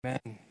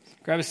Amen.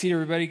 Grab a seat,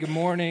 everybody. Good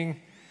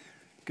morning.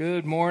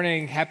 Good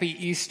morning. Happy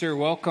Easter.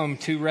 Welcome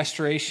to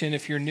Restoration.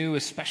 If you're new,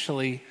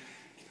 especially,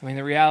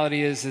 the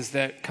reality is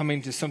that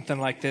coming to something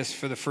like this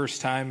for the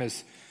first time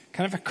is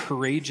kind of a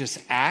courageous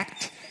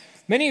act.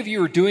 Many of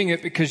you are doing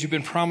it because you've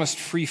been promised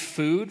free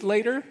food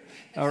later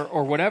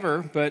or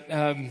whatever, but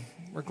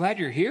we're glad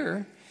you're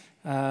here.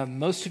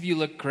 Most of you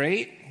look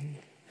great.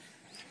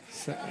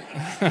 So,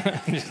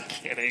 I'm just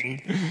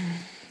kidding.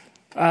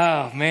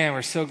 Oh, man,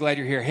 we're so glad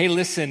you're here. Hey,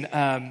 listen,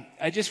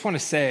 I just want to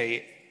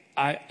say,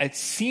 it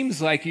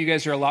seems like you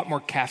guys are a lot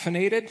more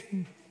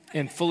caffeinated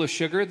and full of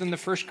sugar than the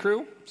first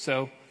crew.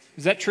 So,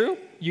 is that true?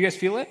 You guys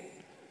feel it?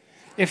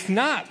 If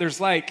not, there's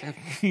like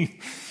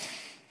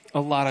a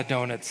lot of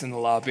donuts in the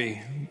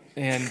lobby.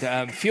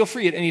 And feel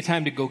free at any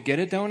time to go get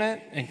a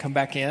donut and come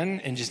back in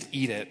and just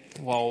eat it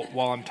while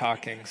I'm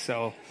talking.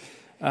 So,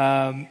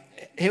 hey,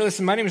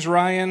 listen, my name is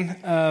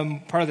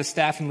Ryan, part of the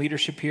staff and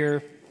leadership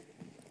here.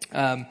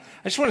 I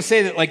just want to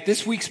say that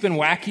this week's been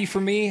wacky for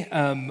me.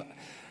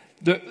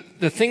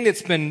 The thing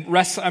that's been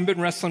I've been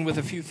wrestling with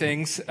a few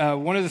things.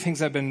 One of the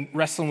things I've been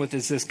wrestling with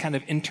is this kind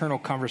of internal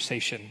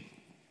conversation.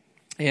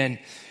 And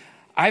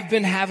I've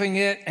been having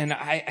it, and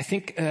I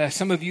think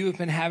some of you have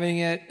been having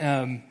it.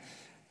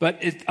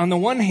 But on the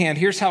one hand,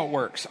 here's how it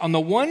works. On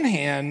the one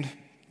hand,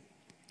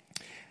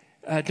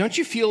 don't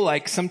you feel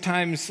like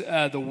sometimes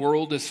the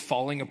world is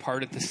falling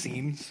apart at the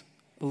seams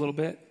a little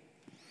bit?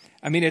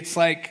 It's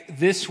like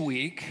this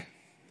week,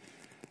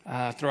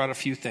 throw out a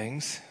few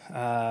things.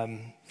 The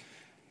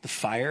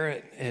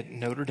fire at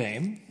Notre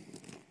Dame,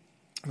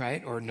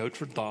 right? Or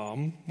Notre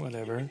Dame,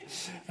 whatever.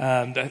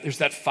 There's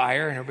that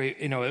fire, and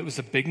everybody, it was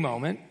a big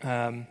moment.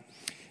 Then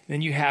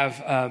you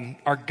have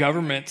our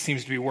government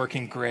seems to be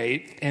working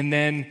great. And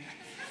then,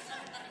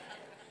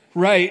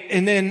 right,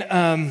 and then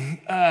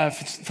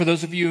for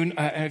those of you,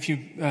 if you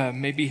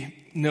maybe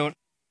know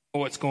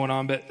what's going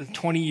on, but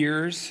 20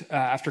 years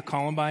after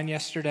Columbine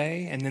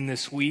yesterday, and then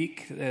this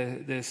week,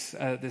 this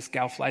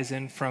gal flies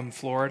in from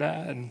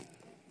Florida, and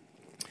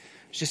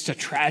it's just a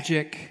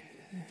tragic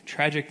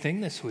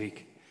thing this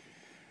week.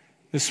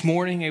 This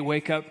morning, I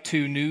wake up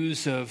to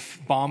news of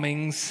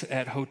bombings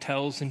at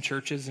hotels and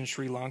churches in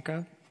Sri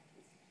Lanka.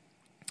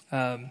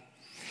 So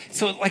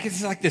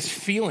it's like this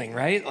feeling,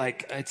 right?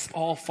 Like it's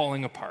all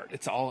falling apart.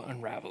 It's all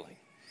unraveling.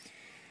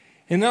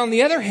 And then on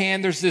the other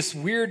hand, there's this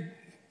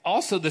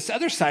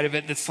other side of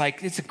it that's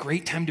like, it's a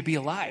great time to be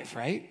alive,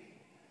 right?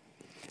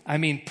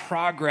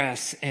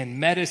 Progress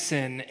and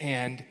medicine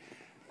and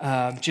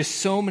just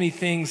so many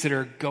things that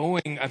are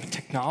going,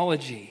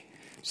 technology,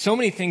 so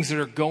many things that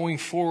are going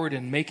forward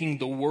and making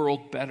the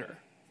world better.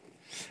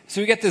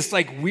 So we get this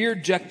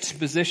weird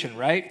juxtaposition,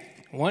 right?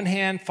 One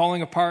hand,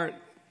 falling apart.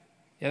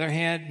 The other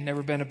hand,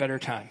 never been a better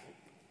time.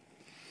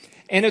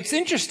 And what's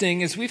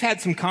interesting is we've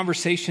had some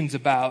conversations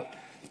about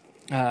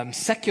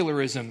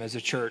secularism as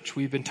a church.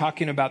 We've been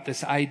talking about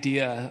this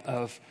idea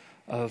of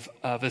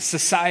a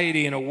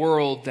society and a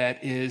world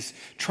that is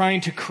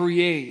trying to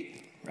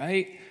create,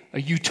 right, a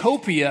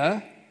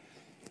utopia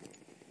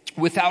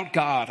without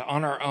God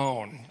on our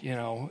own,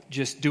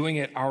 just doing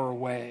it our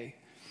way.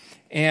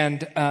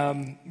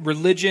 And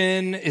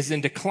religion is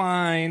in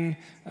decline.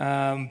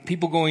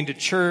 People going to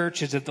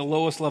church is at the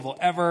lowest level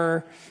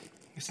ever.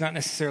 It's not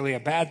necessarily a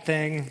bad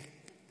thing.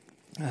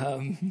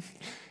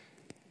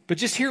 But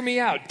just hear me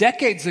out.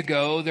 Decades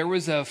ago, there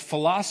was a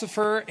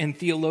philosopher and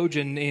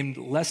theologian named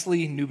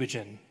Lesslie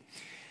Newbigin.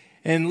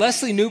 And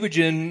Lesslie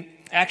Newbigin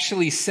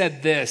actually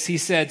said this. He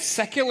said,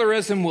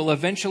 secularism will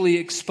eventually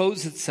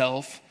expose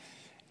itself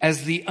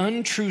as the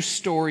untrue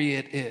story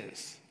it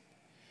is.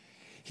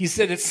 He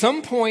said, at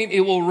some point,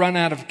 it will run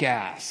out of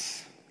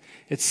gas.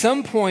 At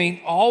some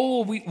point,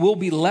 all we'll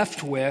be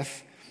left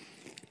with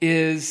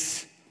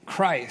is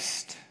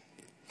Christ.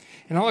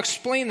 And I'll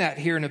explain that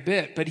here in a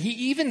bit. But he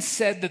even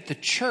said that the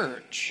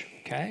church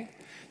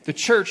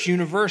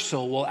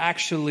universal, will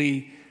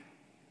actually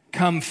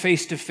come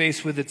face to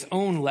face with its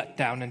own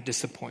letdown and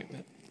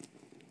disappointment.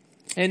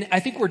 And I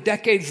think we're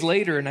decades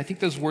later, and I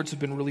think those words have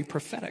been really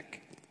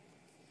prophetic.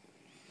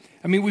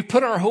 We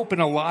put our hope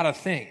in a lot of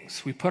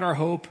things. We put our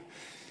hope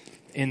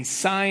in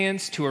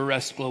science to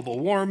arrest global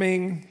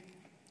warming.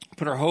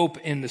 Put our hope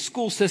in the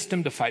school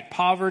system to fight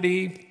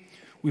poverty.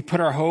 We put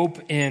our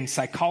hope in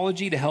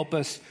psychology to help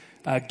us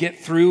get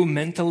through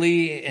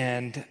mentally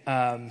and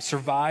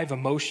survive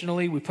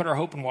emotionally. We put our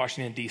hope in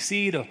Washington,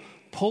 D.C. to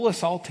pull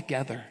us all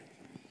together.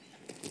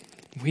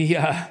 We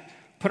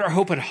put our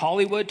hope in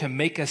Hollywood to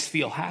make us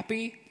feel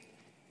happy.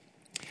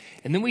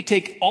 And then we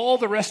take all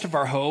the rest of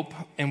our hope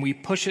and we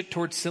push it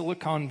towards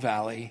Silicon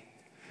Valley,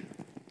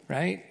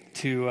 right,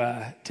 to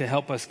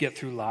help us get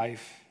through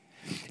life.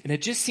 And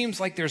it just seems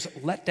like there's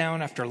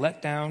letdown after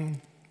letdown.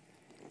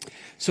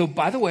 So,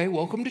 by the way,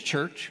 welcome to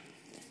church.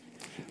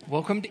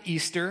 Welcome to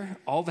Easter,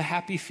 all the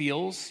happy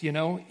feels,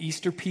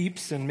 Easter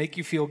peeps and make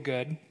you feel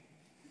good.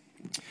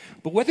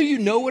 But whether you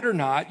know it or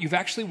not, you've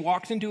actually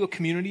walked into a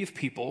community of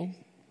people,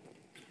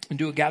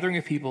 into a gathering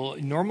of people.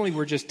 Normally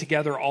we're just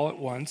together all at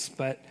once,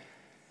 but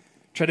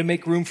try to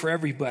make room for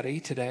everybody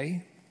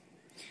today.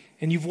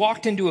 and you've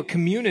walked into a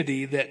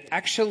community that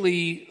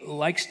actually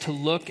likes to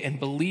look and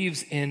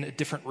believes in a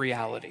different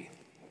reality.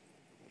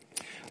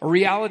 A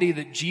reality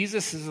that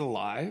Jesus is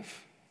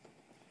alive,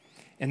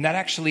 and that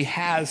actually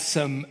has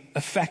some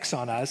effects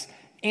on us,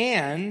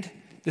 and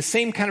the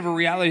same kind of a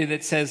reality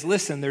that says,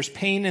 listen, there's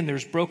pain and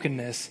there's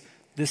brokenness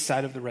this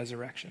side of the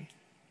resurrection.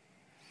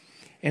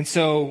 And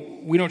so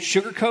we don't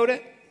sugarcoat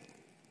it,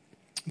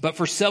 but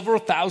for several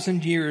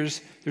thousand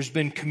years, there's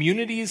been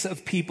communities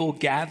of people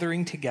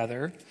gathering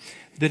together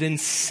that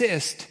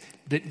insist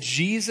that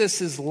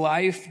Jesus'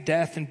 life,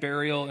 death, and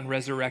burial and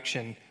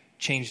resurrection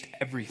changed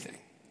everything,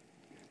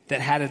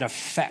 that had an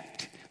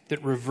effect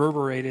that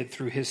reverberated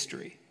through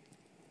history.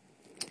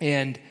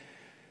 And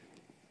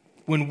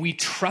when we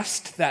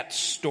trust that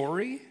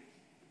story,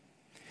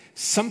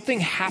 something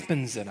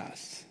happens in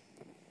us.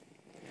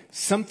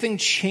 Something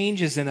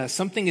changes in us.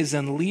 Something is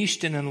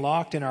unleashed and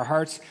unlocked in our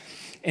hearts.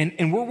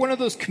 And we're one of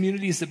those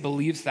communities that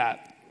believes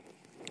that.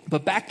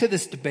 But back to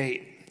this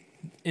debate,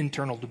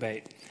 internal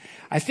debate.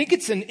 I think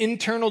it's an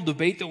internal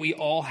debate that we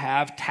all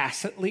have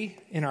tacitly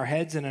in our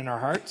heads and in our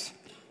hearts.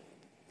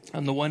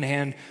 On the one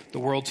hand, the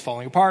world's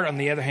falling apart. On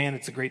the other hand,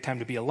 it's a great time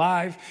to be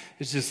alive.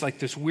 It's just like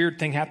this weird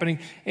thing happening.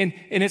 And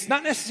it's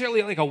not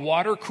necessarily like a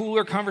water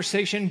cooler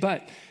conversation,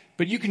 but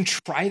you can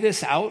try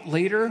this out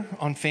later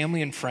on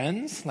family and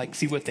friends, like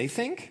see what they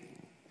think.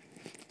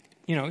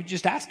 You know,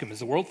 just ask them, is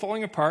the world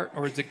falling apart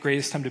or is it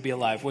greatest time to be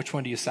alive? Which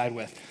one do you side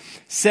with?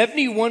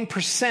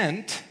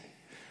 71%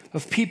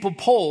 of people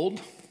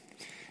polled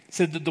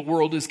said that the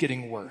world is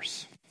getting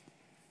worse.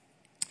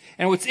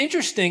 And what's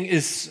interesting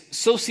is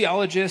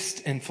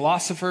sociologists and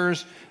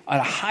philosophers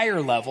at a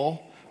higher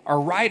level are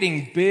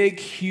writing big,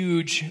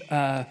 huge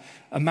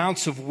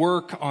amounts of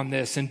work on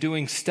this and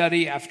doing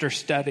study after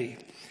study.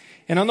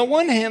 And on the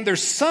one hand,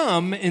 there's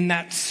some in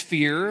that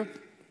sphere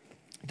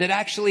that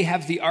actually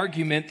have the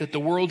argument that the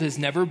world has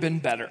never been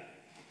better.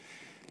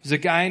 There's a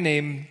guy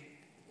named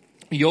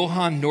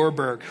Johan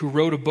Norberg who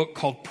wrote a book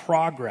called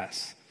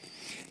Progress.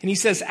 And he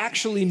says,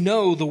 actually,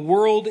 no, the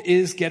world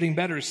is getting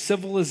better.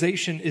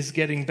 Civilization is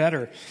getting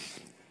better.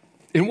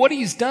 And what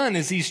he's done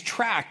is he's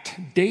tracked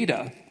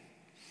data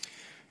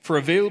for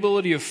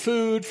availability of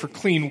food, for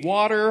clean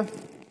water,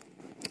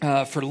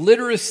 for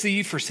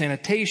literacy, for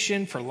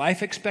sanitation, for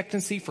life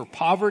expectancy, for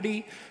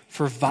poverty,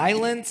 for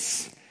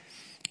violence,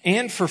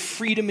 and for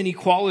freedom and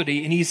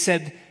equality. And he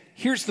said,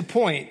 here's the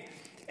point.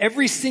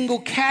 Every single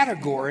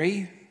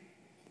category,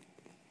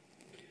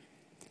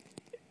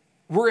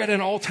 we're at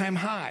an all-time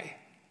high.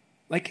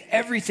 Like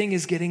everything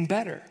is getting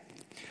better.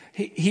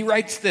 He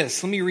writes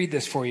this. Let me read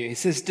this for you. He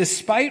says,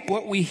 despite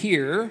what we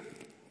hear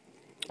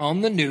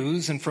on the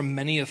news and from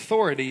many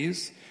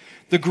authorities,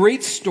 the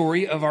great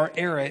story of our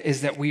era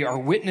is that we are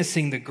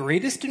witnessing the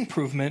greatest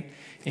improvement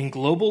in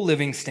global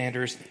living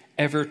standards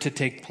ever to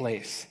take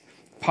place.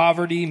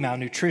 Poverty,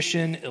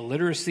 malnutrition,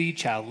 illiteracy,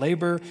 child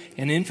labor,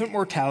 and infant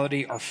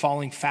mortality are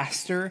falling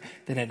faster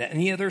than at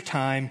any other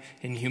time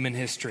in human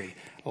history.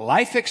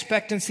 Life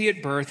expectancy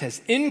at birth has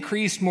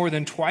increased more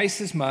than twice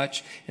as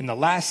much in the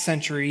last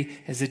century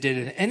as it did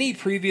in any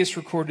previous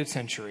recorded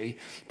century.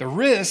 The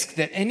risk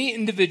that any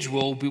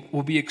individual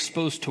will be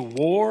exposed to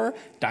war,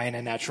 die in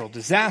a natural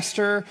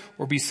disaster,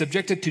 or be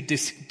subjected to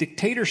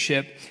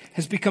dictatorship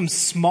has become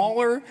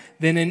smaller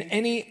than in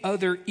any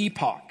other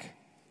epoch.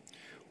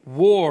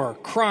 War,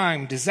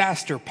 crime,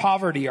 disaster,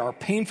 poverty are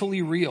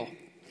painfully real,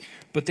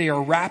 but they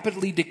are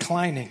rapidly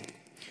declining.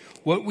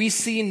 What we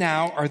see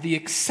now are the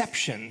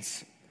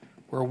exceptions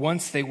where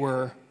once they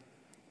were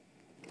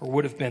or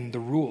would have been the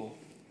rule.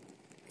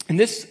 And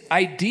this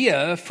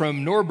idea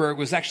from Norberg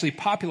was actually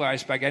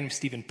popularized by a guy named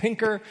Steven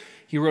Pinker.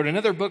 He wrote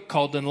another book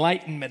called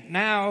Enlightenment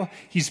Now.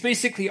 He's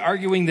basically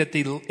arguing that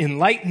the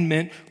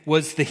Enlightenment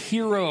was the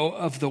hero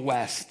of the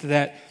West,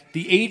 that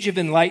the Age of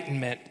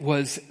Enlightenment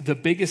was the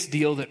biggest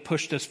deal that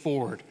pushed us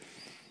forward.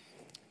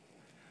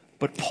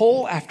 But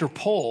poll after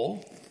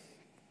poll,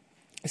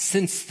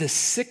 since the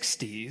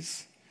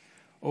 60s,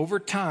 over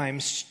time,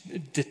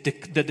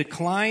 the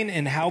decline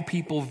in how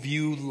people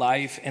view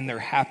life and their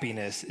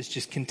happiness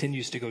just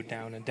continues to go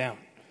down and down.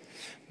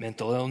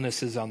 Mental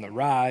illness is on the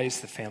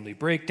rise, the family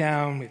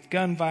breakdown, we have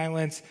gun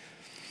violence.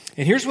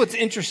 And here's what's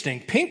interesting.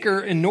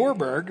 Pinker and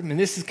Norberg, I mean,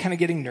 this is kind of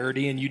getting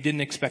nerdy, and you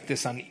didn't expect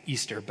this on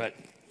Easter, but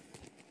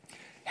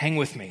hang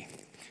with me.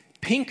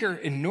 Pinker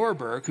and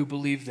Norberg, who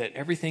believe that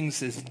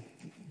everything's is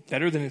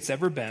better than it's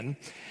ever been,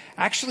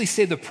 actually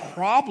say the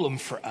problem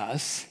for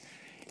us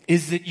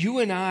is that you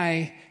and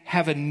I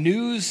have a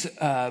news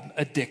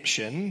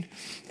addiction,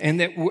 and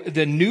that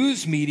the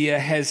news media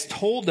has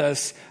told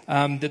us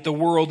that the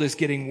world is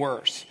getting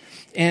worse.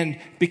 And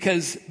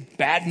because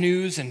bad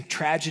news and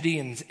tragedy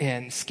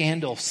and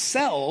scandal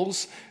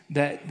sells,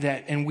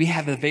 and we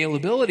have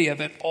availability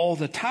of it all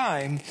the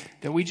time,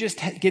 that we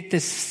just get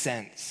this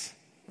sense,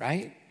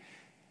 right?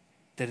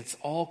 That it's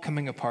all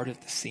coming apart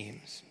at the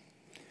seams.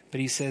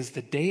 But he says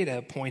the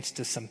data points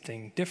to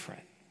something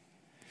different.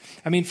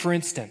 I mean, for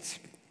instance,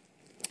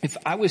 if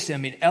I was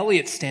to,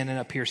 Elliot's standing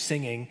up here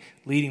singing,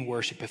 leading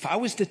worship. If I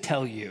was to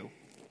tell you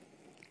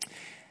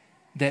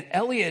that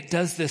Elliot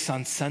does this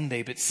on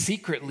Sunday, but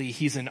secretly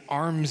he's an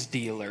arms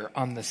dealer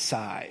on the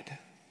side,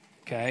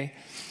 okay?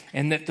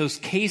 And that those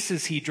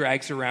cases he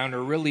drags around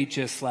are really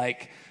just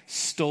like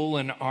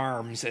stolen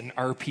arms and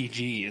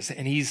RPGs,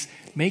 and he's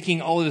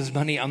making all of his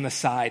money on the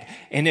side.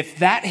 And if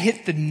that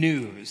hit the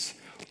news,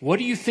 what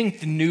do you think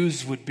the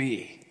news would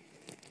be?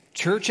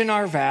 Church in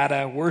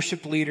Arvada,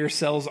 worship leader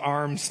sells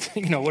arms,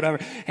 whatever.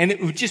 And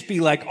it would just be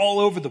like all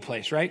over the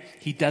place, right?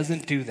 He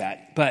doesn't do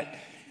that. But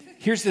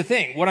here's the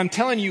thing. What I'm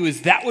telling you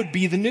is that would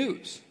be the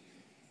news.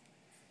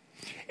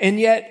 And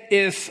yet,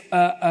 if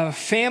a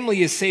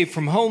family is saved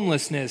from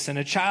homelessness and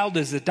a child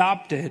is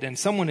adopted and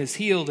someone is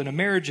healed and a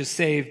marriage is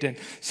saved and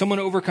someone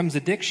overcomes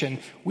addiction,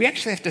 we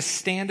actually have to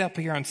stand up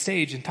here on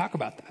stage and talk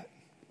about that.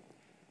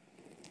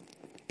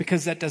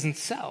 Because that doesn't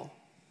sell.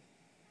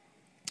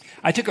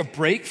 I took a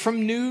break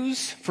from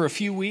news for a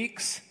few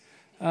weeks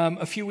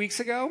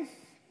ago.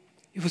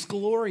 It was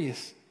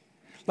glorious.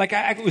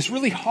 It was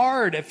really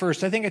hard at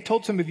first. I think I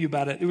told some of you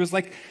about it. It was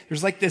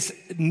there's this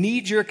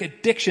knee-jerk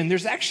addiction.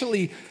 There's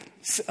actually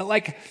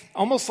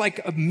almost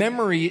like a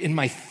memory in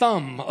my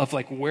thumb of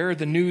where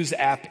the news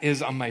app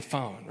is on my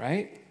phone,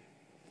 right?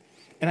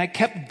 And I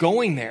kept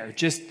going there,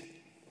 just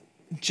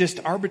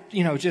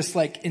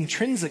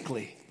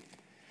intrinsically.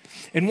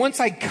 And once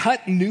I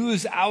cut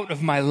news out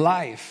of my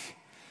life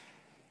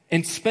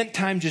and spent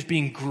time just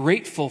being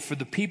grateful for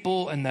the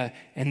people and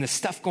the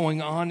stuff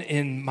going on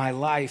in my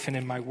life and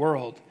in my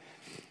world,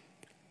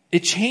 it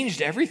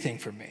changed everything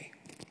for me.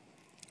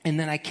 And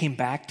then I came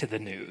back to the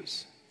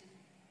news,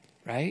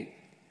 right?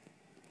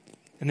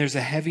 And there's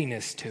a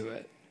heaviness to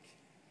it.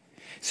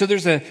 So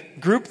there's a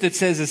group that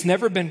says it's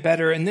never been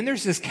better, and then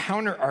there's this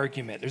counter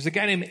argument. There's a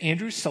guy named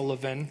Andrew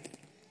Sullivan,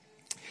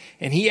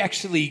 and he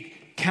actually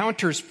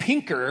counters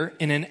Pinker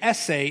in an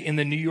essay in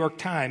the New York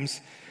Times,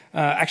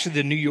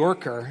 the New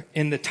Yorker,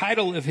 and the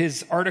title of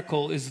his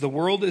article is "The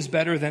World is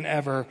Better Than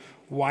Ever,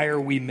 Why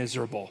Are We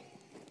Miserable?"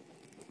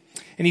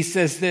 And he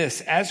says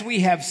this: as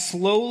we have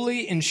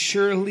slowly and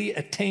surely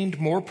attained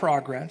more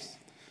progress,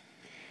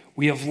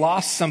 we have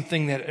lost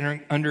something that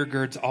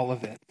undergirds all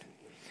of it.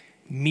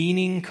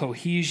 Meaning,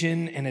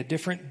 cohesion, and a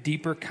different,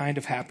 deeper kind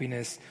of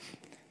happiness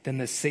than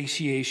the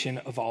satiation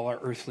of all our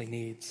earthly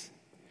needs.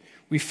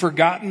 We've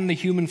forgotten the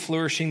human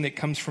flourishing that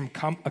comes from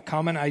a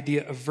common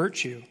idea of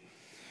virtue.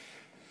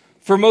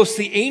 For most of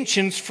the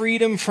ancients,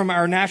 freedom from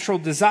our natural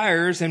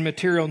desires and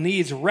material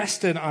needs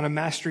rested on a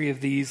mastery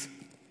of these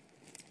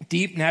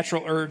deep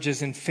natural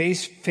urges in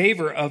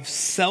favor of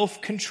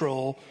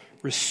self-control,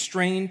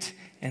 restraint,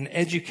 and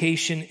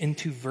education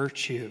into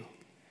virtue.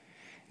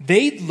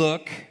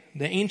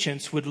 The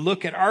ancients would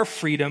look at our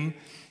freedom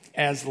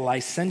as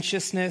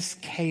licentiousness,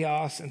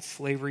 chaos, and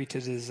slavery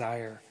to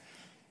desire.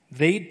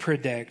 They'd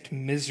predict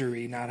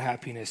misery, not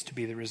happiness, to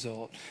be the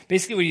result.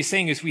 Basically what he's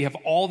saying is we have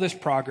all this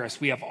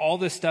progress. We have all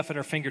this stuff at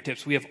our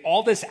fingertips. We have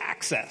all this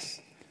access.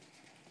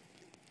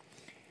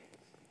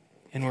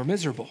 And we're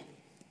miserable.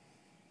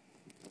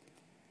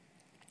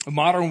 A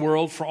modern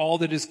world, for all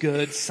that is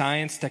good,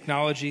 science,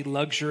 technology,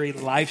 luxury,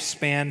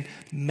 lifespan,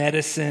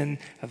 medicine,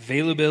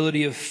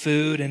 availability of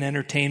food and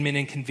entertainment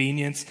and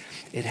convenience,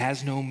 it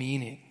has no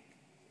meaning.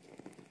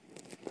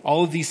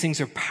 All of these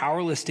things are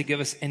powerless to give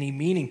us any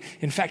meaning.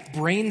 In fact,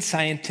 brain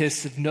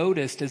scientists have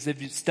noticed, as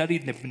they've studied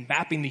and have been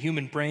mapping the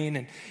human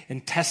brain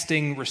and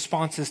testing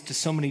responses to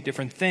so many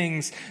different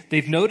things,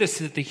 they've noticed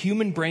that the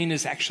human brain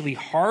is actually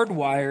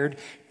hardwired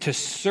to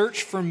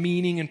search for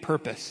meaning and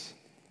purpose.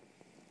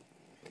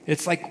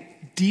 It's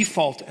like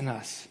default in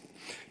us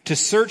to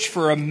search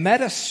for a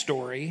meta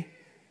story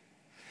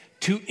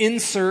to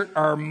insert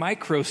our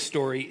micro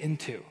story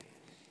into.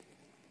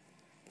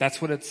 That's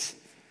what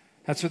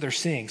they're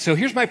seeing. So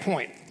here's my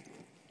point.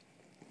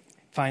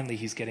 Finally,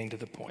 he's getting to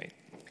the point.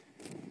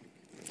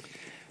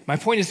 My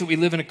point is that we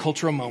live in a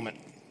cultural moment.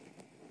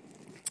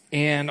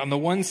 And on the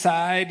one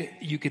side,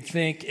 you could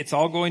think it's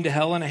all going to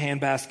hell in a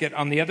handbasket.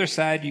 On the other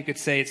side, you could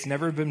say it's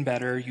never been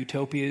better.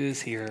 Utopia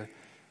is here.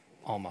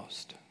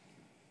 Almost.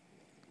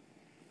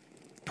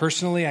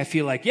 Personally, I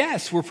feel like,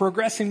 yes, we're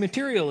progressing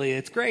materially.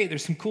 It's great.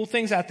 There's some cool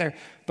things out there.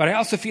 But I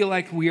also feel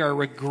like we are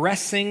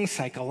regressing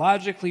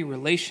psychologically,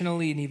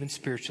 relationally, and even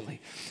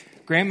spiritually.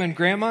 Grandpa and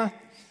Grandma,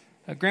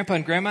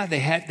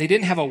 they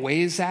didn't have a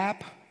Waze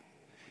app.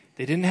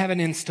 They didn't have an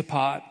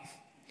Instapot.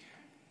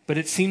 But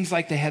it seems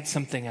like they had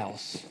something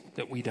else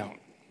that we don't,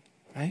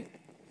 right?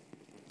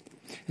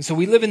 And so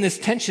we live in this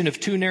tension of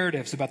two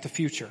narratives about the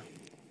future.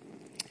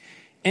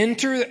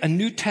 Enter a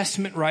New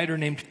Testament writer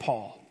named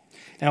Paul.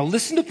 Now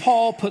listen to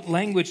Paul put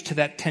language to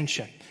that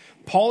tension.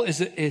 Paul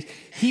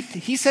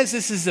he says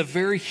this is a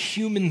very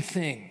human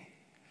thing.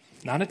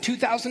 Not a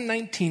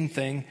 2019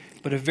 thing,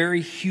 but a very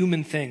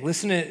human thing.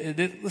 Listen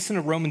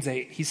to Romans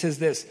 8. He says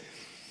this: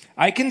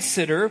 I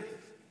consider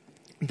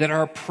that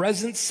our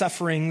present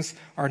sufferings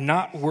are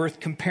not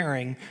worth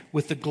comparing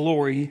with the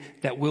glory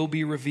that will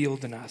be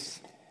revealed in us.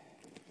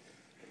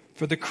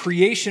 For the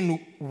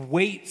creation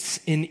waits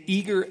in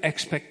eager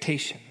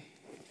expectation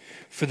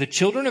for the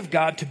children of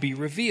God to be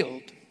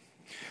revealed.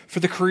 For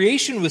the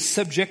creation was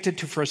subjected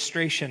to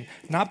frustration,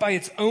 not by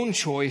its own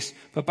choice,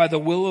 but by the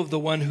will of the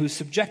one who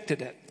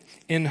subjected it,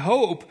 in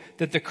hope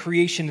that the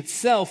creation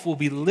itself will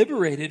be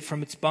liberated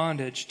from its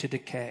bondage to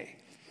decay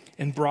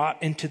and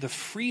brought into the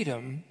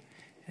freedom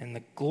and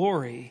the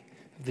glory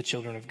of the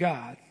children of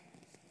God.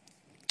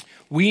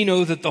 We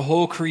know that the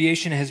whole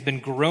creation has been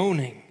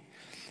groaning,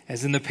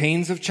 as in the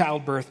pains of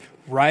childbirth,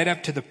 right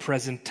up to the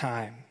present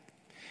time.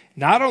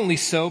 Not only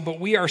so, but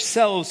we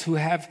ourselves who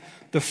have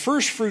the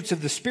first fruits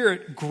of the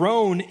Spirit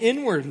groan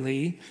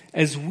inwardly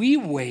as we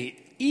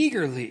wait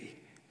eagerly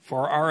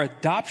for our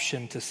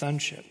adoption to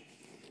sonship,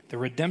 the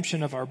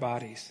redemption of our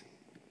bodies.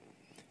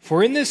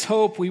 For in this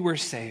hope we were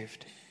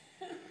saved.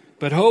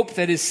 But hope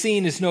that is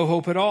seen is no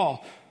hope at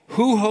all.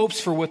 Who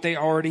hopes for what they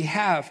already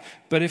have?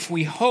 But if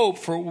we hope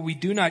for what we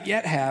do not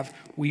yet have,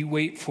 we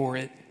wait for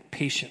it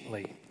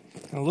patiently.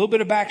 And a little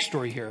bit of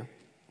backstory here.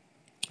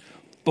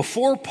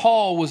 Before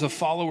Paul was a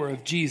follower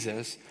of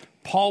Jesus,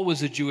 Paul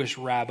was a Jewish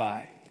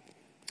rabbi.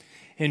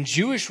 And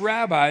Jewish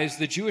rabbis,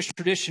 the Jewish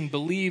tradition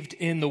believed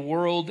in the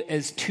world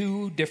as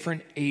two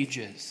different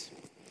ages.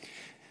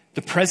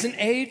 The present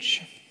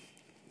age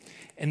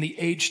and the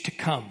age to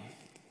come.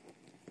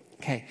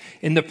 Okay.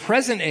 In the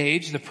present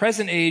age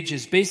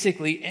is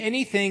basically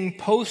anything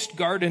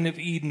post-Garden of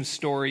Eden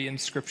story in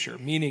Scripture,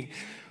 meaning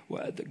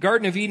the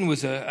Garden of Eden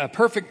was a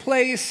perfect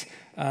place.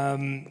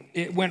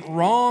 It went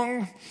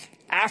wrong.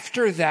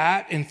 After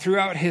that, and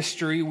throughout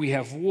history, we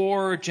have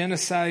war,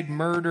 genocide,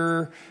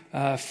 murder,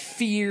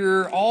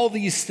 fear, all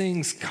these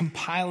things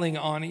compiling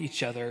on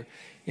each other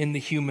in the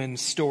human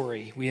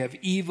story. We have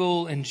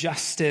evil,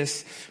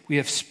 injustice. We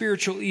have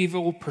spiritual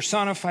evil,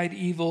 personified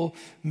evil,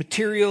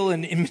 material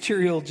and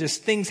immaterial,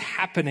 just things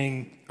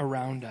happening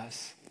around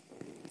us.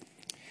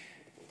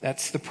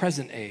 That's the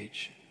present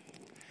age.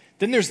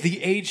 Then there's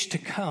the age to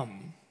come.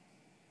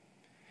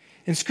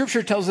 And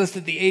Scripture tells us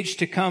that the age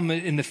to come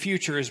in the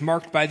future is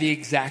marked by the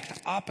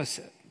exact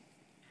opposite.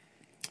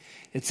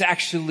 It's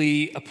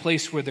actually a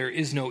place where there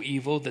is no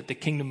evil, that the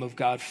kingdom of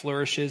God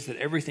flourishes, that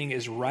everything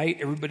is right,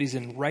 everybody's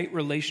in right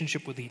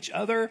relationship with each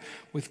other,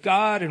 with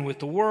God and with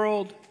the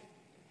world.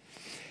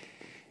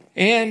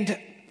 And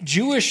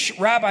Jewish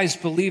rabbis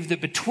believed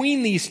that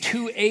between these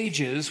two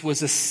ages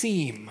was a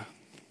seam.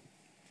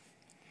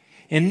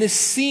 And this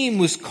seam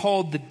was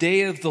called the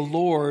Day of the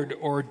Lord,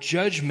 or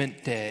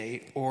Judgment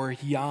Day, or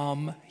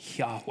Yom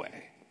Yahweh.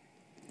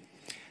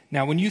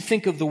 Now, when you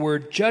think of the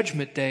word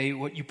Judgment Day,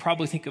 what you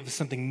probably think of is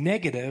something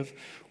negative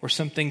or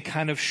something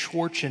kind of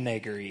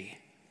Schwarzenegger-y,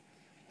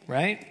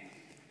 right?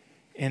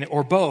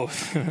 Or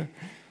both.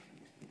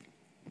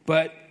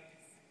 But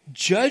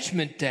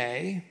Judgment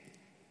Day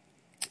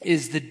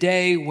is the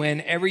day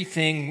when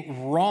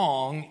everything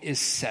wrong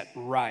is set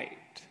right,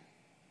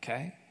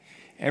 okay?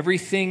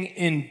 Everything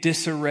in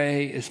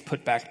disarray is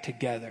put back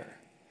together.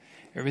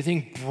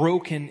 Everything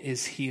broken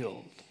is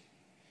healed.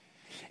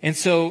 And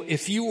so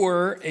if you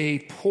were a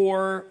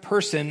poor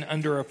person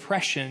under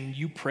oppression,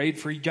 you prayed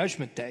for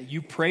Judgment Day.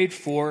 You prayed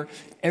for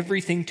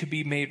everything to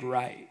be made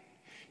right.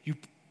 You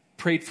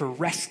prayed for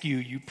rescue.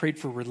 You prayed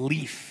for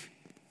relief.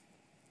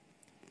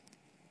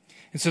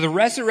 And so the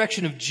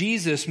resurrection of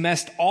Jesus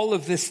messed all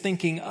of this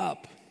thinking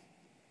up.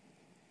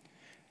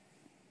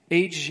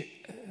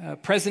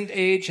 Present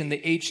age and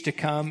the age to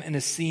come, and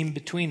a seam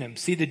between them.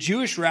 See, the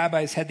Jewish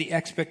rabbis had the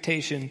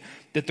expectation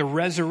that the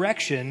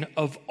resurrection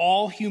of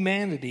all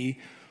humanity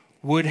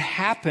would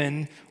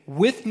happen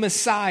with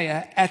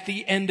Messiah at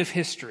the end of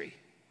history.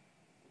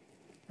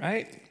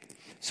 Right?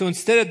 So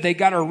instead, they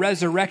got a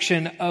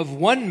resurrection of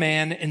one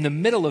man in the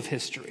middle of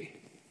history.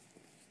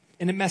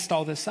 And it messed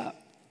all this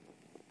up.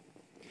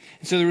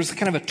 And so there was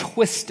kind of a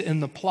twist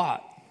in the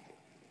plot.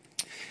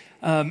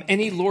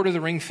 Any Lord of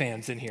the Ring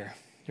fans in here?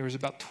 There was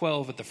about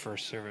 12 at the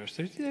first service.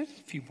 There's a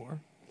few more.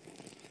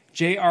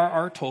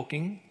 J.R.R.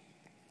 Tolkien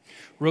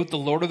wrote The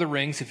Lord of the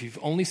Rings. If you've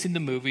only seen the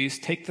movies,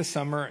 take the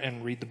summer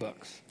and read the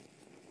books.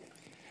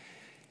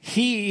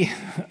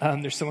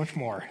 There's so much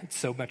more. It's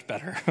so much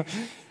better.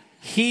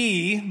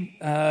 He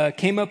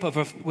came up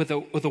with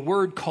a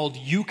word called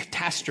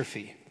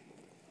Eucatastrophe.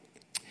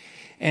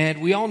 And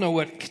we all know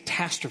what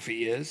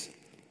catastrophe is.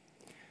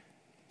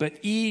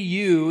 But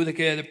EU,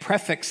 the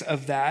prefix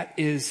of that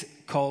is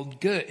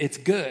called good. It's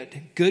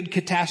good. Good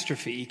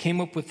catastrophe. He came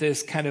up with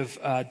this kind of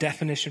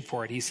definition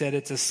for it. He said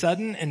it's a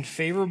sudden and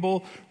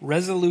favorable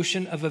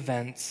resolution of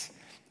events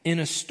in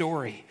a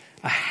story.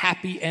 A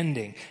happy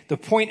ending. The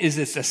point is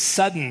it's a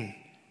sudden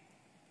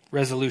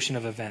resolution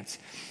of events.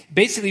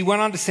 Basically, he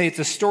went on to say it's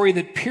a story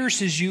that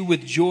pierces you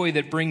with joy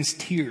that brings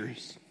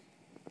tears.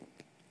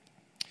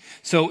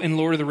 So in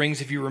Lord of the Rings,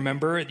 if you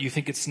remember, you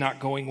think it's not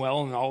going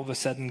well, and all of a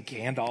sudden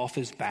Gandalf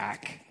is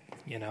back,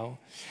 you know.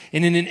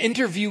 And in an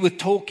interview with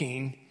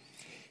Tolkien,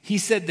 he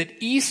said that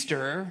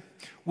Easter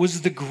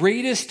was the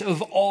greatest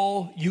of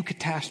all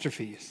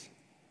Eucatastrophes.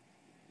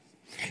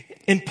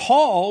 And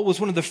Paul was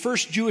one of the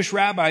first Jewish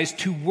rabbis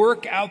to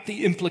work out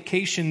the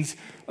implications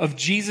of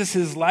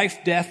Jesus' life,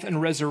 death,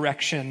 and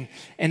resurrection.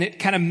 And it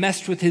kind of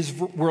messed with his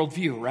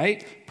worldview,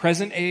 right?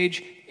 Present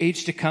age,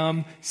 age to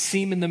come,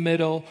 seem in the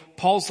middle.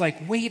 Paul's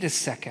like, wait a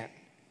second.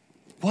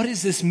 What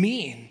does this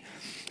mean?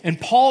 And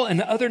Paul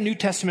and other New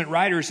Testament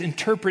writers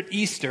interpret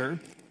Easter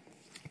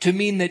to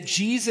mean that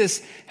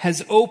Jesus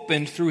has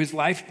opened, through his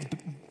life,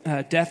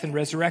 death, and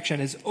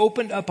resurrection, has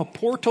opened up a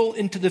portal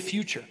into the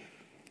future.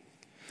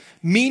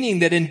 Meaning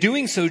that in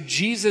doing so,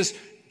 Jesus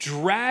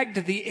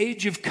dragged the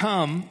age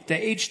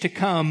to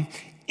come,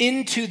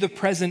 into the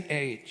present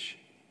age.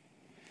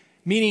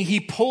 Meaning he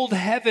pulled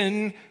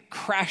heaven,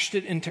 crashed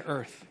it into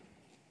earth.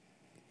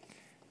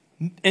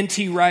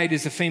 N.T. Wright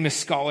is a famous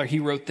scholar. He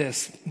wrote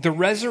this: the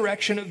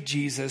resurrection of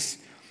Jesus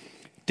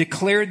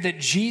declared that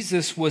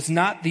Jesus was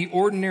not the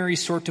ordinary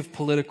sort of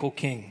political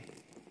king,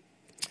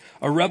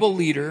 a rebel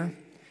leader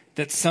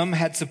that some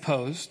had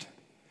supposed.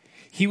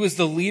 He was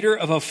the leader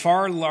of a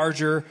far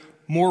larger,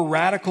 more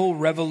radical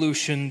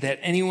revolution than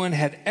anyone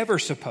had ever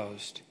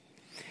supposed.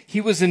 He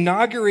was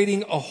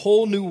inaugurating a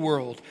whole new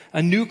world,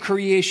 a new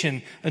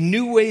creation, a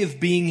new way of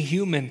being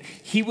human.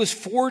 He was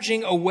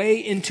forging a way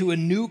into a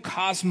new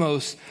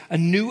cosmos, a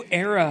new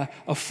era,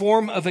 a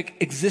form of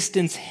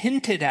existence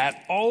hinted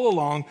at all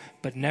along,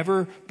 but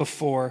never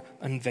before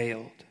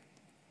unveiled.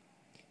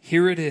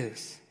 Here it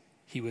is,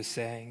 he was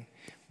saying.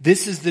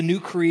 This is the new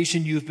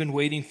creation you've been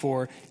waiting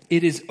for.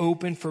 It is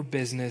open for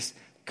business.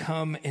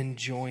 Come and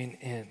join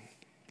in.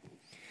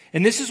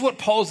 And this is what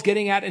Paul's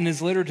getting at in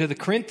his letter to the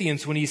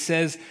Corinthians when he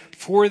says,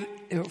 for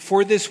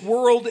this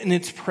world in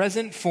its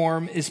present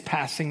form is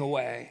passing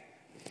away.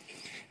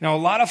 Now, a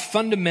lot of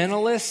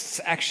fundamentalists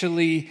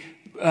actually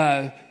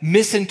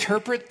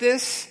misinterpreted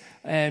this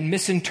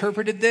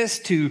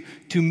to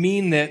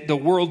mean that the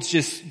world's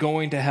just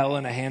going to hell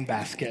in a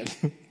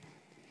handbasket.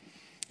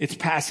 It's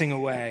passing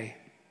away.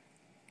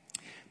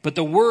 But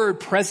the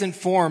word present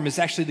form is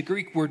actually the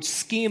Greek word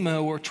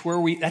schema,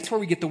 that's where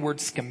we get the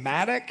word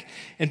schematic.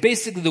 And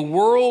basically the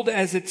world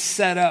as it's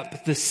set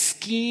up, the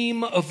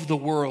scheme of the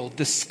world,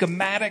 the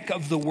schematic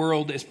of the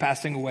world is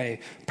passing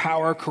away.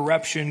 Power,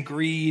 corruption,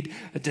 greed,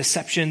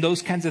 deception,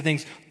 those kinds of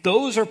things,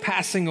 those are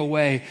passing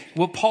away.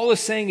 What Paul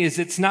is saying is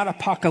it's not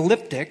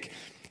apocalyptic.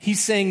 He's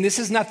saying this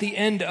is not the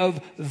end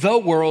of the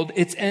world,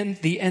 it's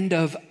the end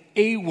of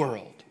a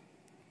world.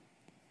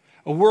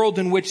 A world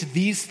in which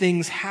these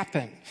things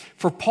happen.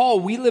 For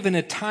Paul, we live in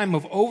a time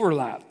of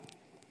overlap.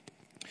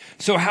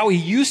 So how he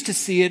used to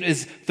see it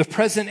is the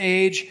present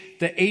age,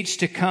 the age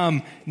to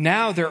come.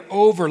 Now they're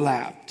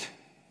overlapped.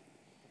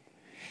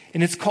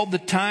 And it's called the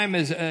time,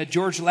 as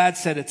George Ladd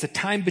said, it's a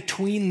time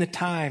between the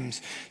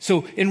times.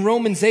 So in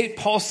Romans 8,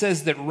 Paul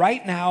says that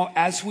right now,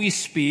 as we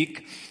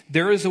speak,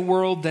 there is a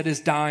world that is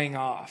dying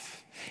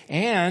off.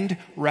 And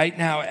right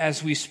now,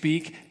 as we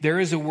speak, there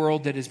is a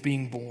world that is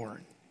being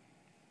born.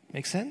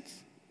 Make sense?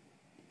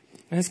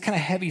 And it's kind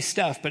of heavy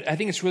stuff, but I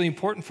think it's really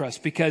important for us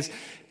because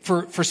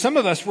for some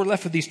of us, we're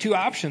left with these two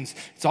options.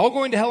 It's all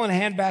going to hell in a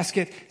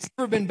handbasket. It's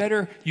never been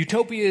better.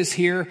 Utopia is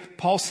here.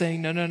 Paul's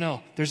saying,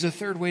 no. There's a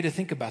third way to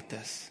think about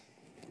this.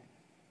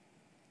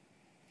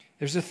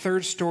 There's a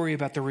third story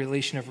about the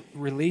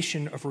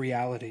relation of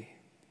reality.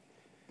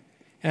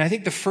 And I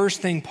think the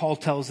first thing Paul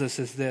tells us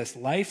is this: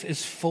 life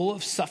is full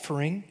of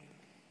suffering,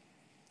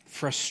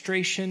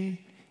 frustration,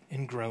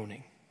 and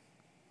groaning.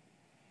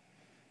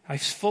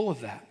 Life's full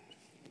of that.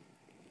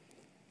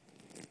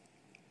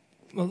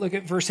 Well, look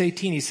at verse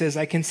 18. He says,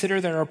 I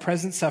consider that our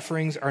present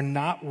sufferings are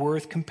not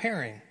worth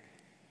comparing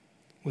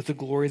with the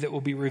glory that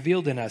will be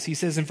revealed in us. He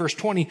says in verse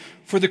 20,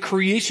 for the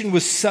creation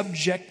was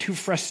subject to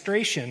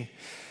frustration.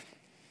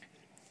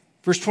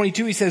 Verse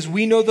 22, he says,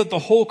 we know that the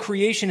whole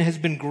creation has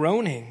been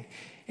groaning.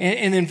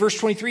 And in verse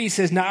 23, he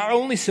says, not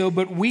only so,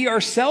 but we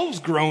ourselves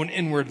groan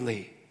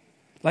inwardly.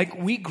 Like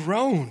we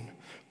groan.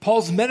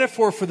 Paul's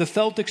metaphor for the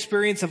felt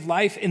experience of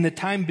life in the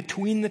time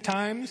between the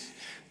times,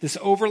 this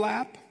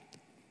overlap,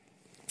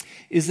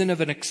 is in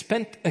of an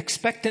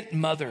expectant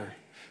mother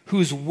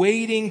who's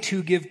waiting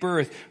to give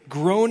birth,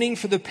 groaning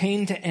for the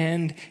pain to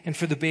end and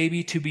for the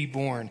baby to be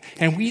born.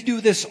 And we do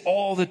this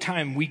all the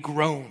time. We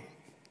groan.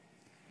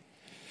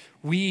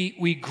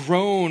 We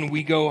groan.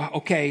 We go,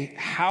 okay,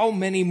 how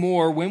many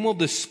more? When will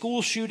the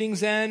school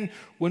shootings end?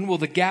 When will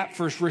the gap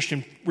for rich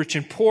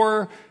and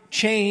poor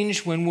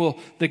change? When will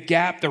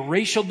the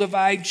racial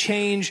divide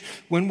change?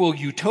 When will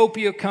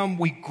utopia come?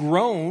 We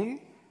groan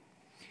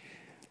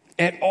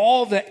at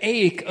all the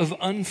ache of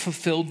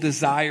unfulfilled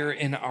desire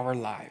in our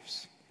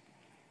lives.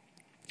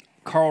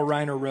 Karl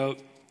Reiner wrote,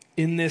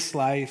 in this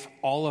life,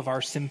 all of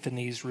our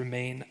symphonies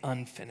remain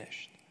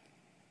unfinished.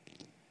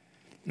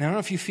 Now, I don't know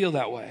if you feel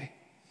that way,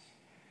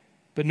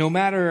 but no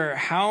matter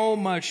how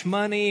much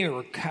money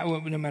or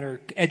no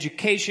matter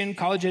education,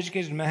 college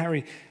education, no matter how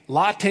many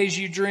lattes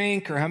you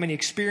drink or how many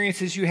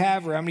experiences you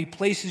have or how many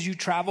places you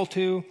travel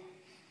to,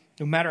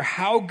 no matter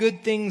how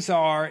good things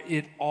are,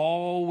 it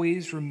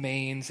always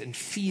remains and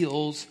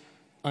feels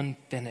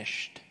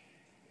unfinished,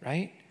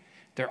 right?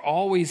 There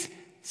always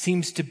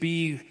seems to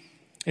be,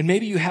 and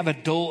maybe you have a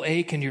dull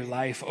ache in your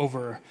life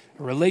over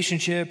a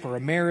relationship or a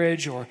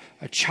marriage or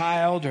a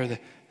child or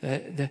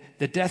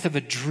the death of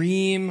a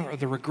dream or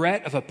the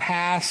regret of a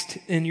past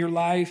in your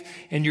life,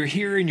 and you're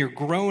here and you're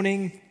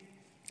groaning.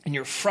 and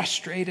you're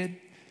frustrated.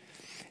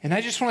 And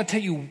I just want to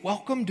tell you,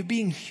 welcome to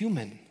being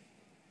human.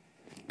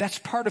 That's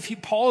part of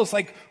Paul is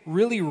like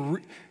really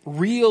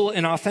real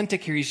and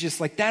authentic here. He's just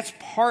like, that's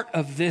part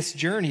of this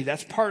journey.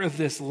 That's part of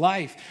this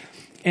life.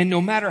 And no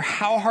matter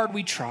how hard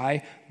we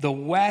try, the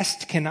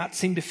West cannot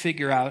seem to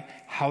figure out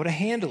how to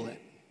handle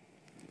it.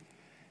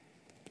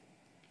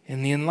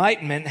 And the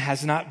Enlightenment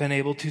has not been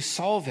able to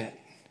solve it.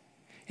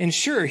 And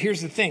sure,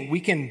 here's the thing. We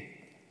can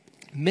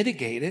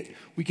mitigate it.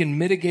 We can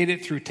mitigate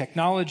it through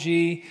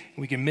technology.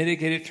 We can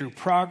mitigate it through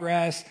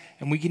progress.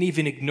 And we can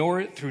even ignore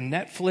it through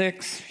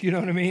Netflix. You know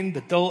what I mean?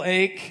 The dull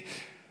ache.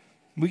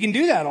 We can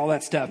do that, all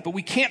that stuff. But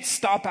we can't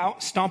stomp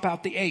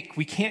out the ache.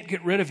 We can't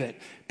get rid of it.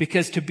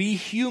 Because to be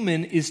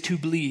human is to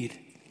bleed.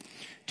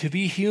 To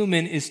be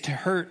human is to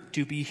hurt.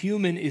 To be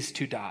human is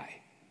to die.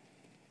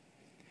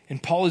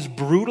 And Paul is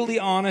brutally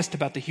honest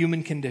about the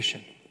human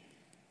condition.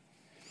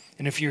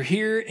 And if you're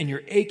here and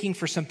you're aching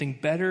for something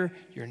better,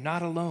 you're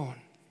not alone.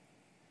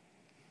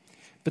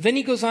 But then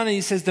he goes on and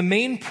he says the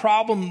main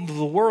problem of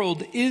the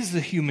world is the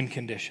human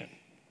condition.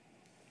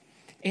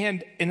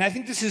 And I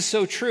think this is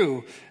so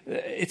true.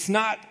 It's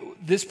not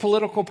this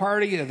political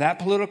party or that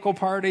political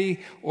party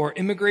or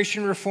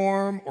immigration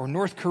reform or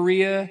North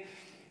Korea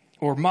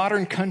or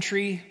modern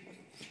country.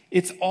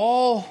 It's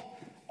all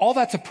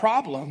that's a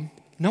problem.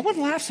 No one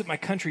laughs at my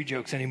country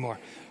jokes anymore.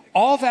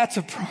 All that's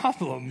a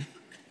problem.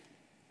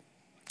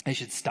 I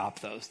should stop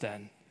those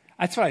then.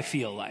 That's what I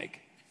feel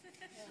like.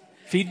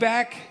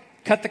 Feedback?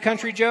 Cut the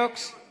country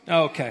jokes?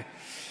 Oh, okay.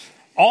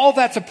 All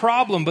that's a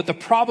problem, but the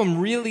problem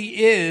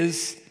really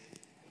is,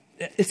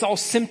 it's all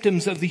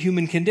symptoms of the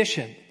human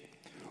condition,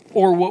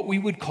 or what we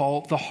would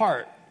call the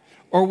heart,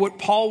 or what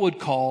Paul would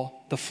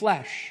call the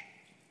flesh.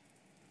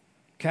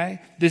 Okay?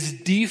 This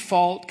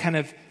default kind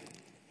of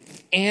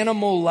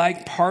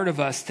animal-like part of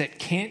us that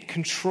can't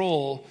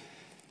control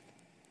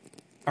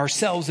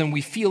ourselves, and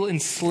we feel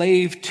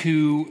enslaved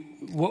to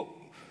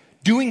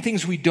doing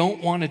things we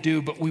don't want to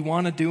do, but we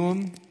want to do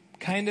them,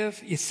 kind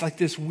of. It's like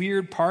this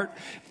weird part.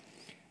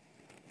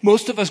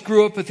 Most of us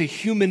grew up with a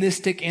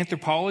humanistic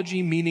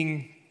anthropology,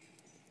 meaning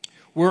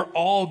we're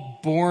all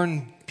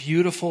born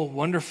beautiful,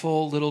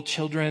 wonderful little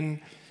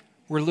children.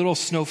 We're little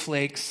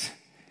snowflakes,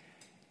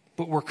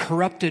 but we're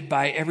corrupted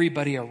by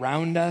everybody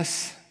around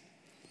us.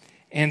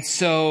 And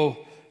so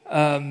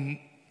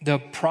the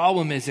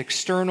problem is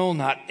external,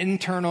 not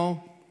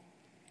internal.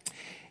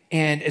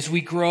 And as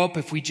we grow up,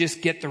 if we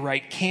just get the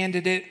right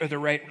candidate or the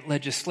right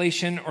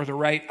legislation or the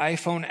right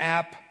iPhone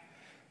app,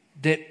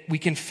 that we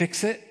can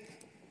fix it.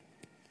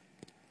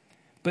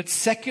 But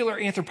secular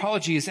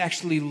anthropology is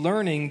actually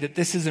learning that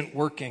this isn't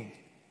working.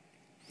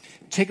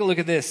 Take a look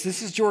at this.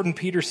 This is Jordan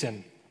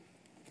Peterson.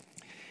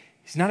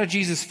 He's not a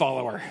Jesus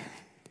follower.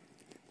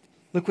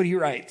 Look what he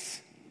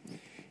writes.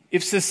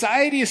 If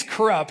society is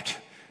corrupt,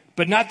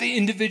 but not the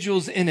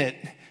individuals in it,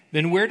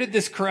 then where did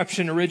this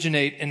corruption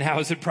originate and how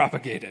is it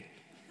propagated?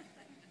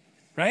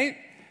 Right?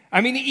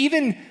 I mean,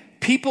 even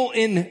people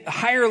in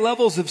higher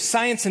levels of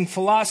science and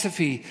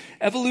philosophy,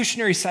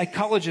 evolutionary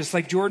psychologists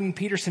like Jordan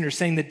Peterson are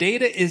saying the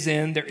data is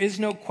in, there is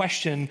no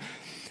question,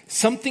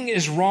 something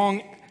is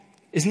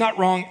not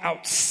wrong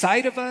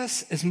outside of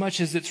us as much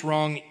as it's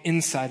wrong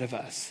inside of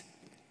us.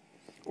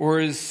 Or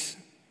is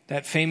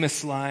that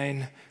famous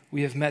line,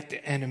 we have met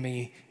the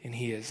enemy and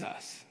he is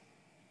us.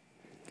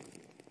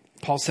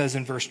 Paul says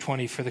in verse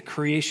 20, for the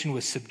creation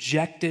was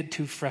subjected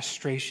to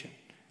frustration.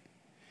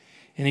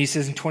 And he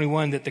says in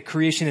 21 that the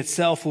creation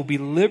itself will be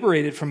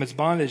liberated from its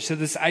bondage. So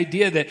this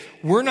idea that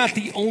we're not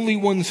the only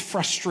ones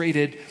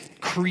frustrated,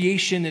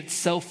 creation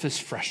itself is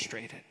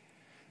frustrated.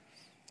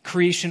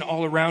 Creation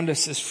all around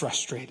us is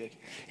frustrated.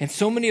 And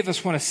so many of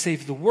us want to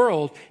save the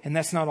world, and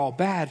that's not all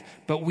bad,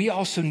 but we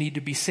also need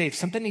to be saved.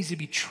 Something needs to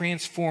be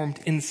transformed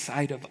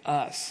inside of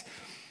us.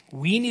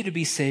 We need to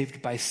be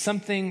saved by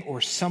something or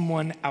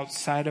someone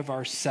outside of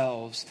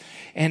ourselves.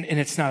 And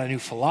it's not a new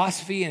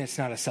philosophy, and it's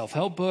not a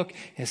self-help book,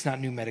 and it's not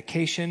new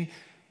medication.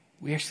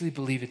 We actually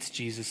believe it's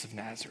Jesus of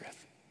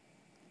Nazareth.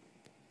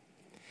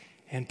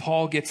 And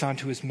Paul gets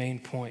onto his main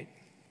point,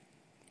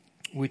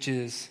 which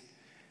is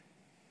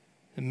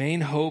the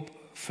main hope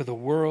for the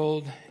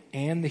world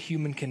and the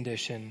human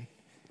condition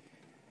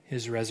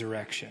is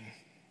resurrection.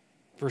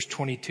 Verse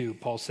 22,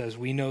 Paul says,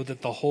 we know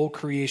that the whole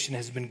creation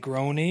has been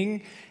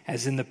groaning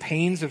as in the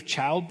pains of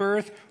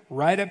childbirth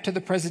right up to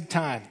the present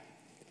time.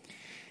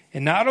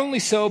 And not only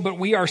so, but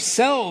we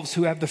ourselves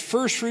who have the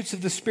first fruits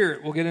of the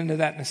Spirit, we'll get into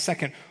that in a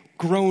second,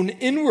 groan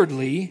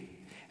inwardly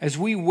as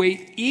we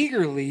wait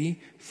eagerly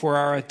for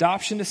our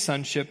adoption to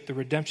sonship, the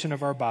redemption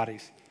of our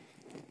bodies.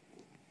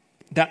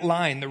 That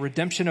line, the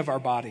redemption of our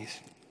bodies,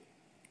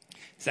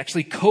 it's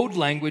actually code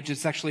language.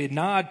 It's actually a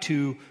nod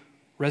to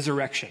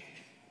resurrection.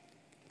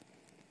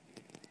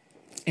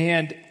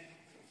 And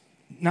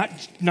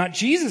not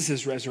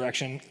Jesus'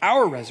 resurrection,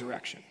 our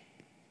resurrection,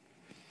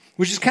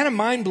 which is kind of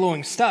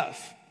mind-blowing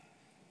stuff.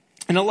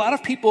 And a lot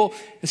of people,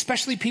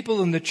 especially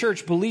people in the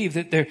church, believe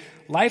that their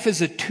life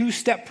is a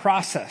two-step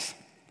process.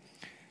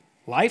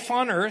 Life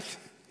on earth,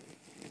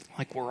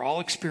 like we're all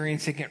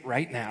experiencing it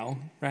right now,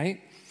 right?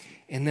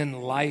 and then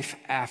life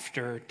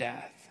after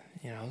death.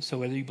 So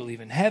whether you believe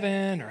in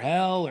heaven or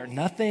hell or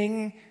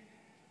nothing,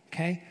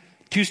 okay?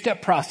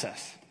 2-step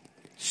process.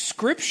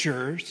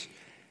 Scriptures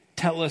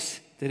tell us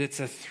that it's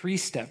a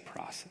 3-step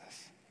process.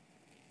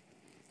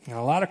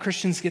 Now, a lot of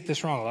Christians get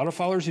this wrong. A lot of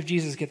followers of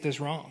Jesus get this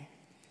wrong.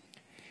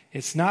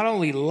 It's not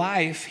only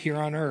life here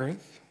on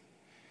earth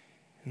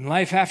and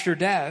life after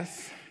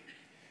death,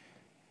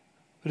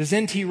 but as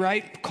N.T.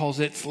 Wright calls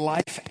it, it's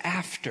life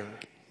after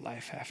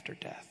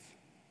death.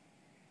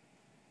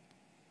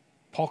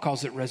 Paul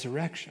calls it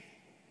resurrection.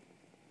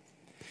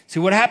 See,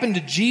 what happened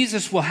to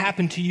Jesus will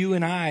happen to you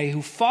and I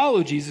who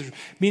follow Jesus,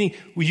 meaning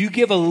when you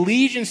give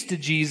allegiance to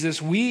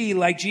Jesus, we,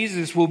 like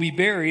Jesus, will be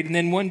buried, and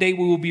then one day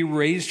we will be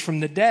raised from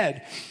the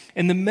dead.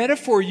 And the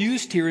metaphor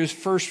used here is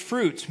first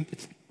fruits.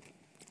 It's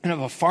kind of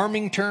a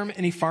farming term.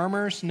 Any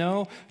farmers?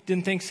 No?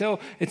 Didn't think so.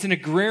 It's an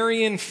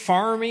agrarian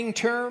farming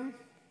term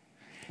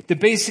that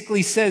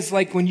basically says,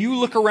 like, when you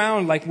look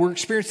around, like we're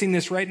experiencing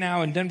this right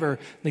now in Denver,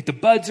 like the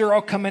buds are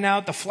all coming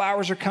out, the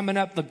flowers are coming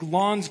up, the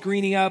lawn's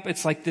greening up.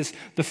 It's like this,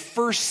 the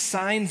first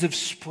signs of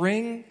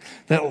spring,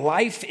 that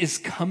life is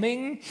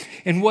coming.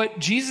 And what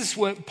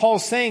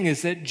Paul's saying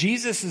is that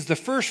Jesus is the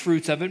first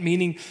fruits of it,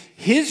 meaning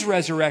his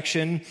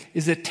resurrection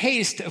is a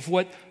taste of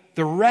what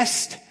the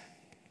rest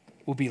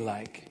will be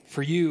like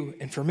for you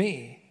and for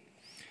me.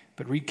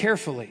 But read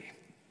carefully.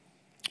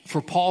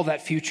 For Paul,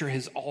 that future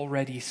has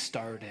already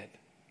started.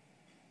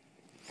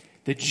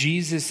 That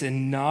Jesus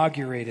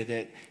inaugurated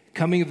it,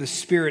 coming of the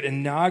Spirit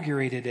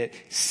inaugurated it,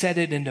 set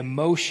it into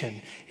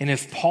motion. And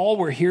if Paul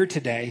were here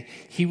today,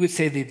 he would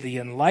say that the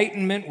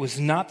Enlightenment was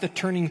not the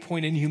turning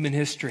point in human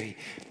history,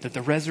 that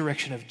the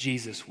resurrection of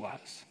Jesus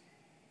was.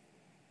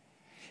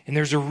 And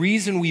there's a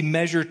reason we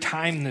measure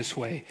time this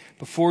way,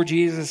 before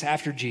Jesus,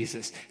 after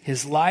Jesus.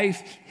 His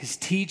life, his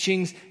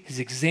teachings, his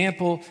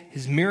example,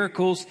 his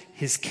miracles,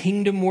 his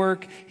kingdom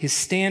work, his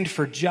stand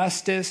for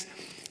justice,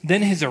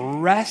 then his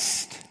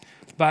arrest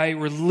by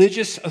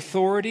religious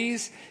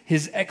authorities,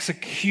 his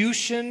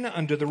execution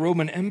under the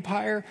Roman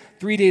Empire,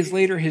 3 days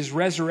later his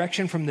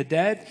resurrection from the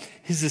dead,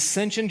 his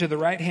ascension to the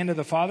right hand of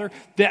the Father,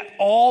 that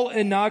all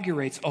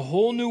inaugurates a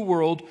whole new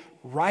world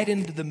right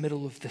into the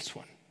middle of this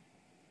one.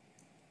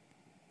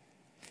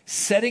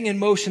 Setting in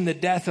motion the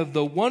death of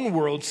the one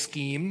world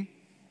scheme,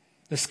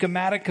 the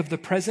schematic of the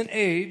present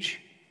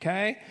age,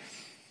 okay,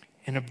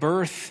 and a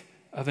birth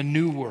of a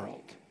new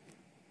world.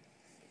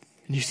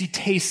 And you see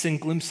tastes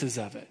and glimpses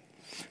of it.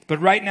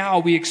 But right now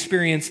we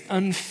experience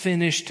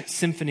unfinished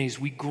symphonies.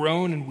 We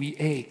groan and we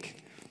ache.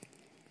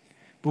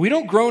 But we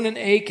don't groan and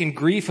ache in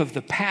grief of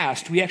the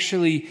past. We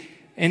actually,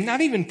 and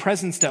not even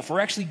present stuff, we're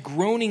actually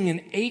groaning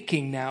and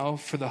aching now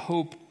for the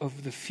hope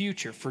of the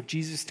future, for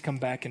Jesus to come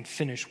back and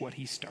finish what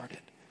he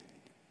started.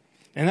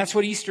 And that's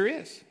what Easter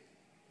is.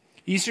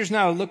 Easter's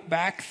not a look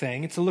back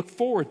thing, it's a look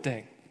forward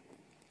thing.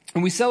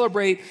 And we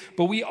celebrate,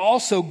 but we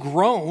also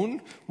groan.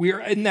 We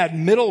are in that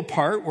middle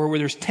part where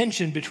there's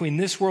tension between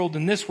this world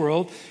and this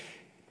world.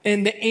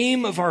 And the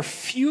aim of our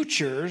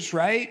futures,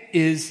 right,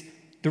 is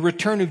the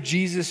return of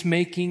Jesus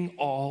making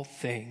all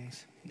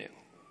things new.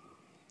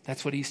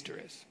 That's what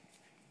Easter is.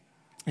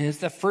 And it's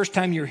the first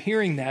time you're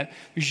hearing that.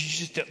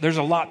 There's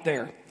a lot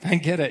there. I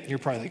get it. You're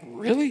probably like,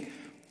 really?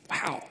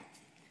 Wow.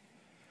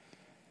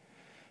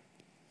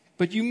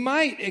 But you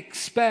might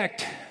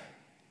expect,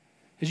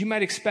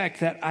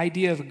 that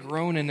idea of a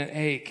groan and an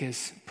ache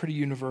is pretty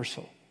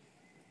universal.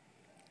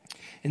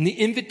 And the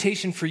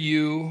invitation for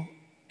you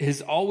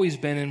has always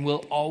been and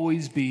will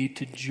always be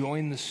to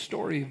join the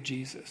story of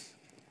Jesus.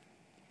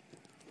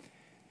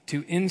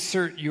 To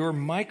insert your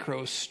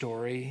micro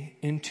story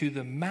into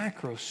the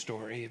macro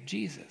story of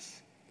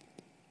Jesus.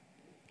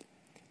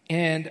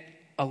 And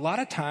a lot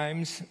of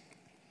times,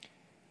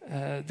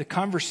 the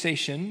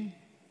conversation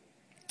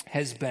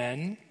has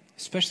been,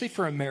 especially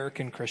for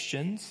American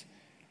Christians,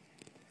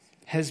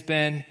 has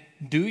been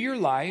do your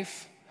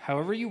life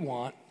however you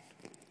want,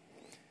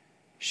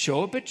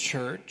 show up at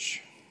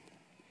church,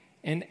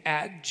 and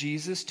add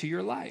Jesus to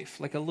your life,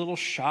 like a little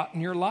shot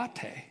in your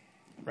latte,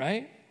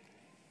 right?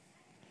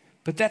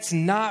 But that's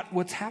not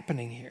what's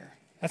happening here.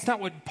 That's not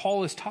what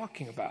Paul is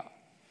talking about.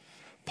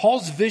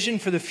 Paul's vision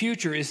for the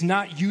future is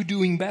not you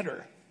doing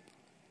better.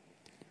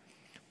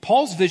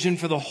 Paul's vision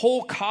for the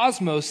whole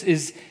cosmos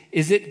is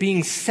it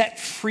being set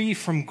free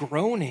from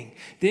groaning.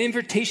 The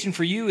invitation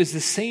for you is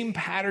the same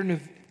pattern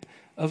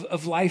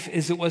of life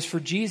as it was for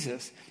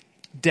Jesus.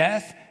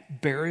 Death,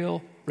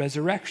 burial,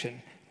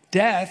 resurrection.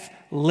 Death,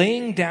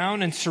 laying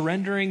down and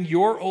surrendering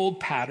your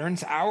old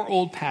patterns, our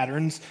old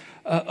patterns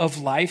of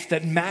life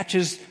that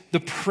matches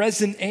the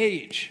present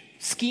age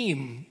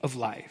scheme of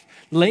life.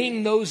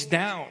 Laying those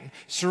down,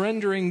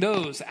 surrendering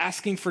those,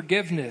 asking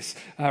forgiveness,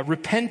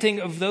 repenting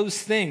of those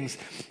things.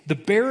 The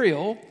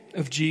burial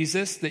of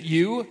Jesus that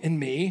you and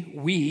me,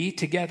 we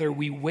together,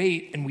 we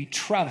wait and we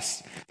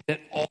trust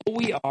that all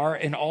we are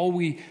and all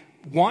we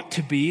want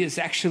to be is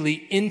actually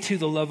into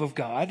the love of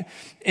God.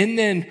 And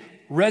then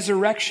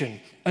resurrection,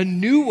 a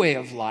new way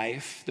of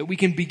life that we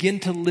can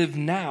begin to live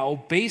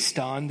now based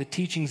on the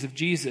teachings of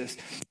Jesus.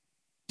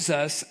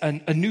 us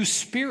a new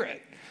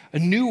spirit, a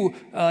new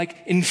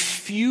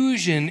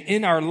infusion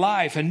in our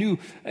life,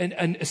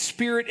 a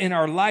spirit in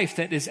our life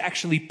that is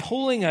actually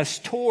pulling us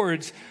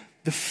towards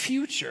the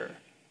future,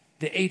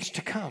 the age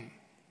to come,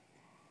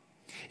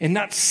 and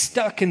not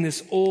stuck in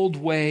this old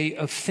way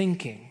of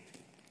thinking.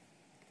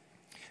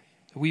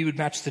 We would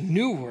match the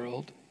new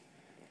world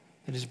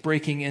that is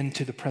breaking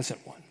into the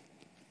present one.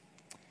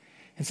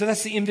 And so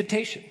that's the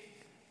invitation.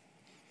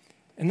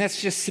 And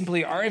that's just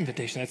simply our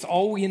invitation. That's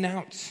all we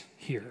announce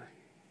here.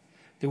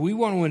 That we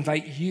want to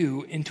invite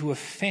you into a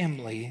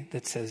family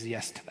that says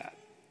yes to that.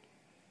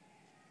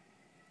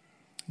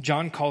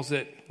 John calls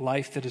it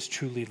life that is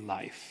truly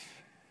life.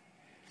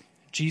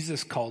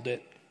 Jesus called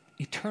it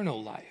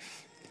eternal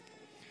life.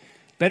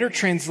 Better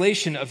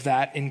translation of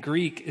that in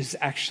Greek is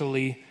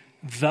actually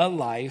the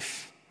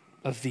life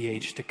of the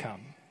age to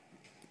come.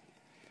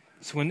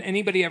 So when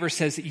anybody ever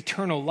says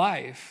eternal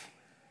life,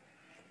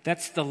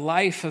 that's the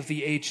life of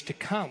the age to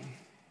come.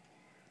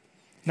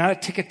 Not a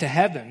ticket to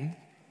heaven,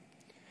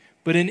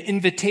 but an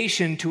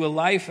invitation to a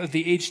life of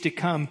the age to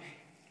come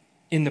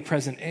in the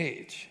present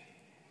age.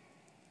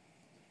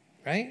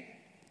 Right?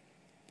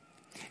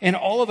 And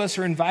all of us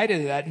are invited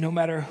to that no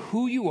matter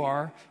who you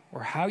are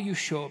or how you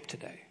show up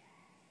today.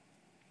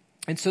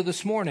 And so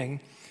this morning,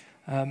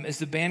 as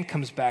the band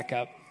comes back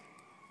up,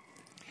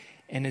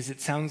 and as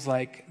it sounds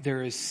like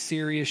there is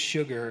serious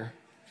sugar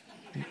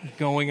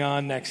going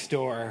on next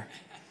door,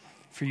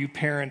 for you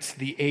parents,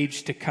 the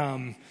age to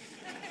come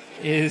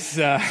is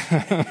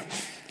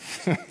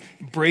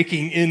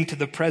breaking into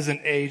the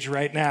present age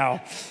right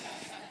now.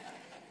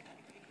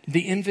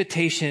 The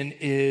invitation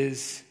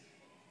is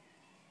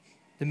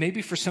that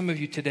maybe for some of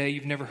you today,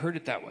 you've never heard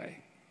it that way.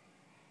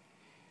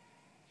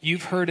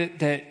 You've heard it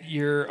that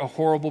you're a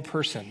horrible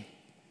person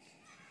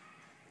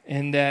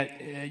and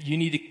that you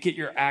need to get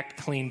your act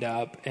cleaned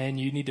up and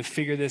you need to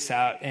figure this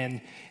out.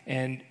 And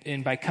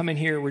by coming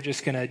here, you're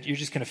just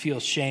gonna feel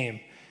shame.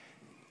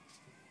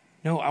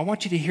 No, I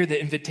want you to hear the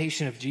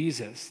invitation of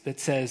Jesus that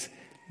says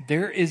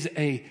there's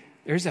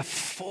a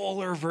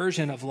fuller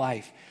version of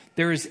life.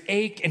 There is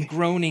ache and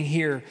groaning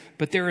here,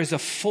 but there is a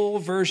full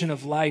version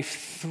of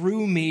life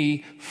through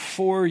me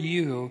for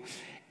you.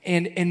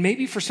 And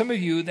maybe for some of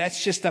you,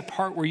 that's just that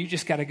part where you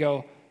just got to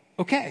go,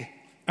 okay,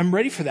 I'm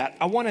ready for that.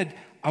 I want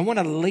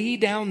to lay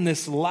down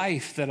this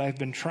life that I've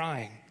been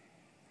trying.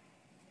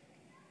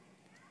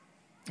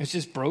 It's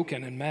just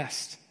broken and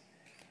messed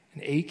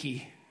and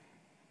achy.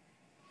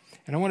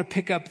 And I want to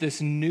pick up this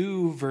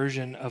new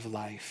version of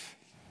life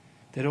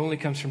that only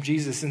comes from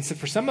Jesus. And so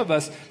for some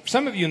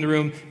of you in the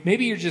room,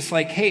 maybe you're just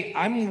like, hey,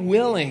 I'm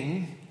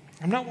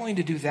not willing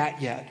to do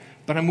that yet,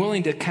 but I'm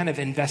willing to kind of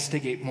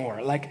investigate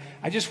more. Like,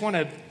 I just want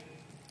to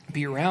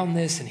be around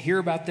this and hear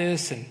about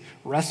this and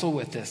wrestle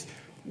with this.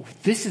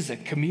 This is a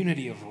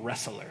community of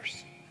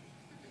wrestlers.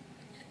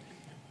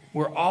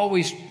 We're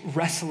always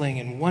wrestling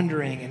and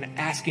wondering and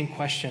asking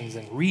questions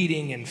and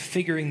reading and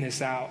figuring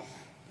this out.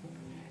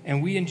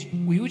 And we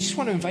just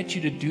want to invite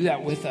you to do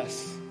that with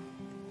us.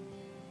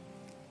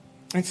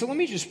 And so let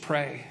me just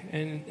pray.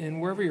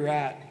 And wherever you're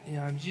at,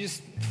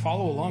 just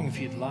follow along if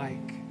you'd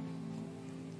like.